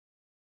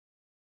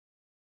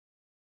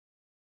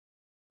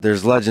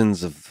there's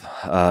legends of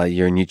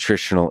your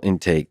nutritional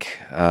intake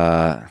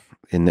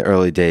in the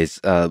early days.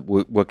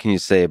 What can you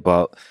say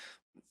about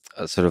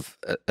sort of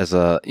as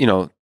a,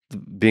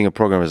 being a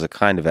programmer as a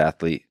kind of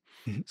athlete?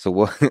 Mhm. So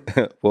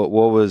what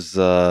was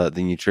the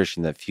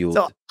nutrition that fueled?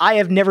 So I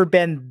have never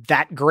been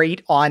that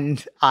great on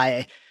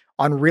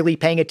really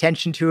paying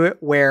attention to it,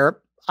 where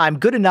I'm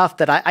good enough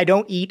that I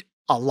don't eat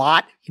a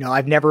lot.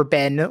 I've never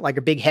been like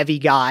a big heavy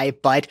guy,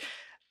 but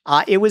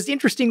it was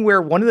interesting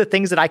where one of the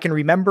things that I can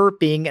remember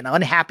being an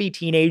unhappy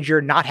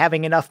teenager, not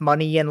having enough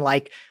money, and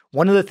like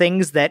one of the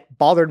things that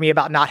bothered me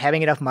about not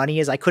having enough money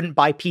is I couldn't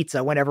buy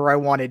pizza whenever I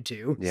wanted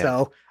to. Yeah.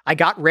 So I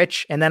got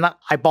rich, and then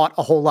I bought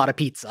a whole lot of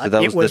pizza. So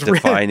that was the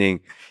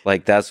defining,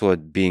 like that's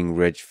what being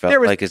rich felt there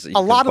was like. Is a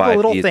lot of the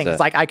little pizza. things,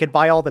 like I could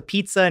buy all the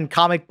pizza and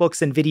comic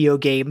books and video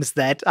games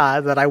that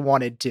I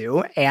wanted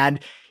to, and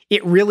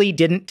it really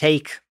didn't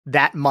take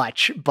that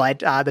much. But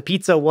the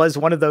pizza was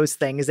one of those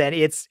things, and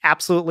it's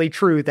absolutely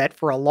true that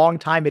for a long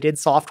time at id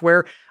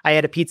Software, I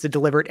had a pizza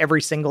delivered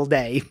every single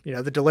day.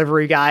 The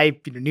delivery guy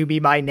knew me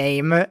by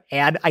name,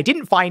 and I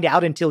didn't find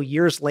out until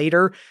years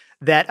later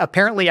that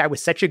apparently I was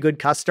such a good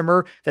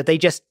customer that they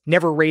just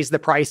never raised the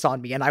price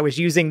on me. And I was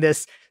using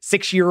this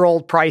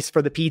 6-year-old price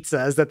for the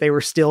pizzas that they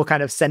were still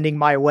kind of sending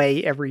my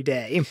way every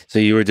day. So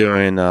you were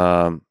doing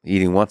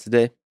eating once a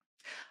day?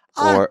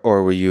 Or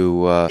were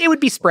you... It would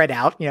be spread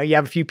out. You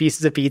have a few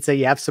pieces of pizza,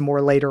 you have some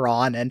more later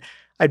on, and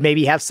I'd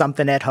maybe have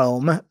something at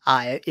home.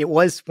 It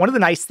was one of the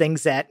nice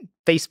things at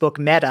Facebook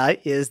Meta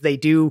is they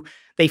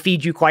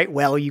feed you quite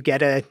well. You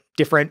get a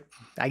different,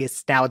 I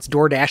guess now it's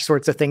DoorDash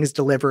sorts of things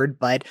delivered,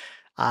 but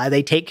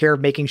they take care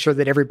of making sure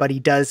that everybody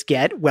does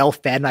get well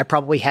fed. And I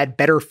probably had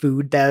better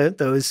food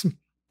those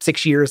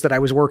 6 years that I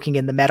was working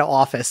in the Meta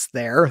office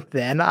there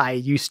than I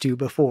used to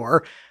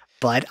before.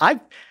 But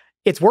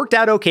it's worked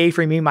out okay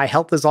for me. My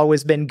health has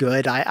always been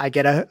good. I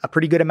get a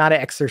pretty good amount of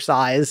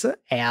exercise,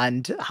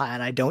 and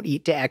I don't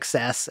eat to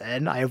excess,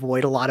 and I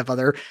avoid a lot of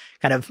other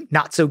kind of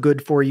not so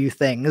good for you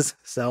things.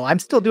 So I'm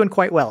still doing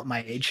quite well at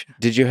my age.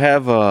 Did you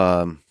have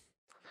a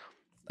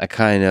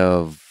kind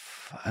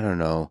of, I don't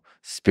know,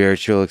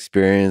 spiritual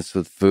experience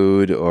with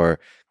food or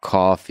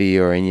coffee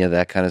or any of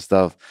that kind of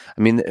stuff?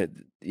 I mean,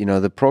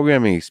 the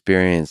programming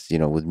experience,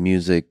 with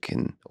music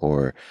and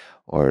or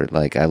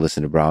like I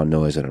listen to brown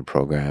noise on a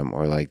program,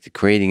 or like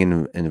creating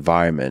an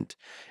environment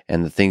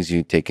and the things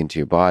you take into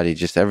your body,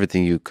 just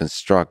everything you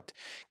construct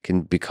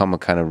can become a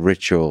kind of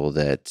ritual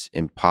that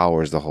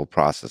empowers the whole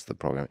process of the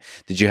program.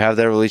 Did you have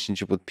that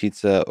relationship with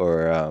pizza,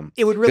 or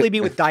it would really be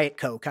with Diet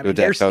Coke? I mean,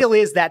 there still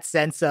is that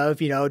sense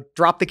of,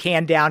 drop the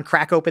can down,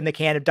 crack open the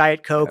can of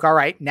Diet Coke. Yeah. All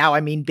right, now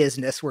I mean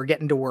business. We're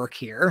getting to work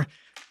here.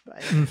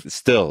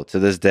 Still to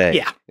this day,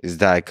 yeah, is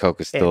Diet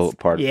Coke is still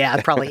part of it? Yeah,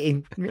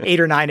 probably 8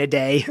 or 9 a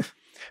day.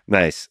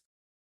 Nice.